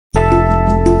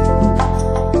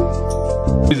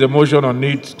is a motion on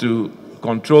need to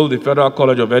control the Federal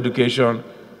College of Education,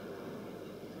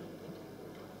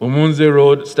 Umunze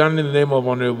Road, standing in the name of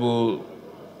Honorable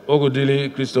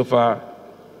Ogudili Christopher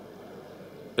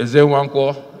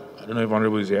Ezenwankwo. I don't know if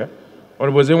Honorable is here.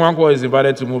 Honorable Ezenwankwo is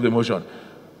invited to move the motion.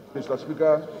 Mr.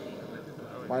 Speaker,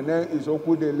 my name is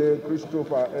Ogudili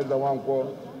Christopher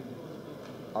Ezenwankwo.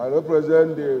 I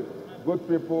represent the good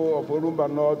people of Orumba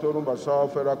North, Orumba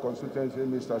South Federal Constituency,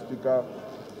 Mr. Speaker.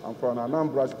 I'm from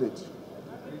Anambra State.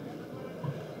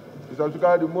 Mr.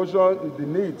 Speaker, the motion is the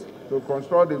need to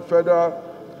construct the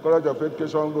Federal College of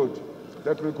Education Road,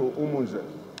 technical Umunze.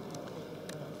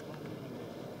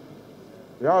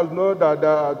 You have known that there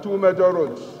are two major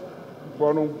roads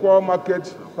from Nkwo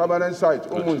Market permanent site,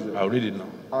 Umunze. I'll read it now.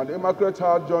 And Immaculate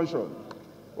Heart Junction,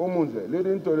 Umunze,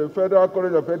 leading to the Federal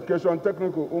College of Education,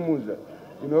 technical Umunze,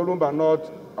 in Orumba North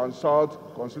and South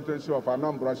constituency of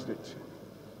Anambra State.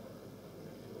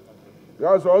 You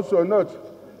also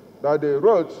note that the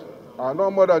roads are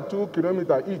no more than 2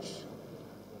 kilometers each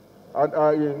and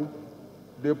are in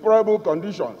deplorable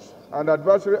conditions and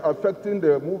adversely affecting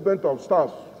the movement of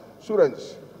staff,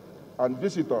 students, and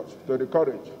visitors to the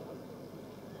college.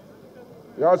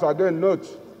 You also again note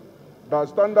that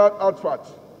standard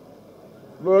asphalt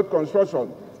road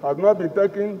construction has not been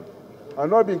taken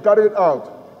and not been carried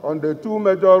out on the two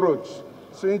major roads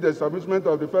since the establishment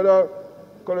of the Federal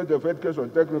College of Education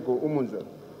Technical Umunze.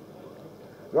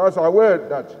 You are also aware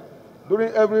that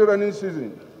during every rainy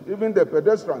season, even the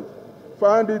pedestrians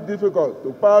find it difficult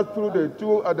to pass through the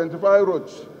two identified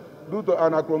roads due to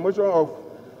an accumulation of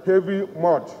heavy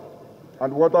mud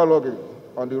and waterlogging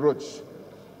on the roads.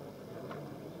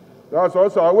 You are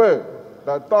also aware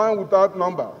that time without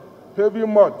number, heavy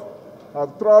mud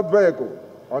have trapped vehicles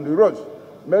on the roads,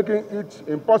 making it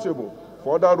impossible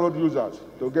for other road users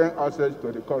to gain access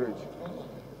to the college.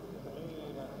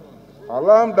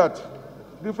 Alarmed that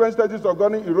different stages of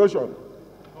ground erosion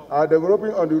are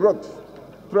developing on the roads,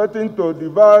 threatening to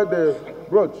divide the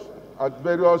roads at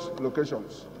various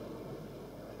locations.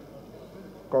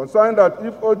 Concerned that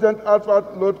if urgent asphalt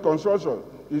road construction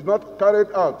is not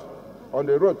carried out on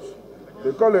the roads,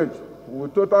 the college will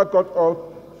totally cut off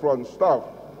from staff,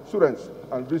 students,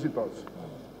 and visitors.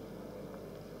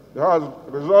 It has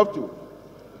resolved to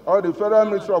all the Federal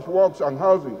Ministry of Works and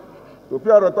Housing to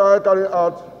prioritize carry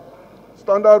out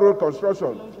standard road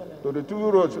construction to the two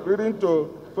roads leading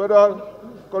to Federal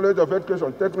College of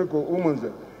Education Technical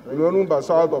Umunze in Orumba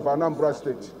South of Anambra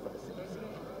State.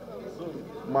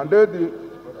 Mandate the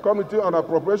Committee on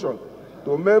Appropriation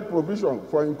to make provision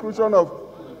for inclusion of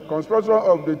construction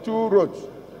of the two roads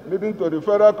leading to the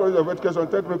Federal College of Education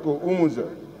Technical Umunze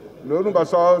in Orumba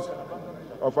South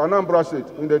of Anambra State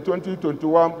in the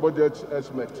 2021 budget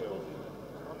estimate.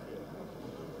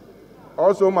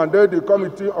 Also mandate the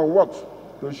Committee on Works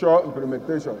to ensure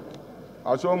implementation.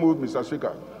 I so move, Mr.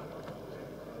 Speaker.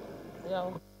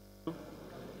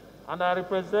 And I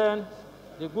represent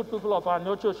the good people of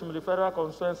Anyocho Shimili Federal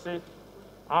Constituency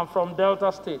and from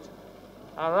Delta State.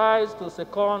 I rise to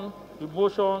second the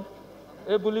motion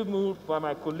ably moved by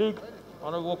my colleague,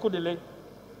 Honorable Kudile.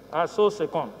 I so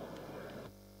second.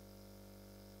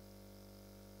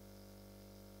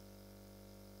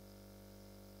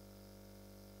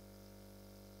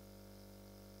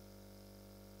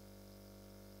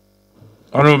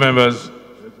 Honorable members.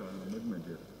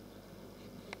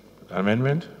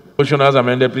 Amendment. Motion as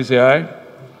amended, please say aye.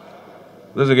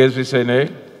 Those against, please say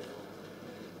nay.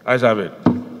 Ayes have it.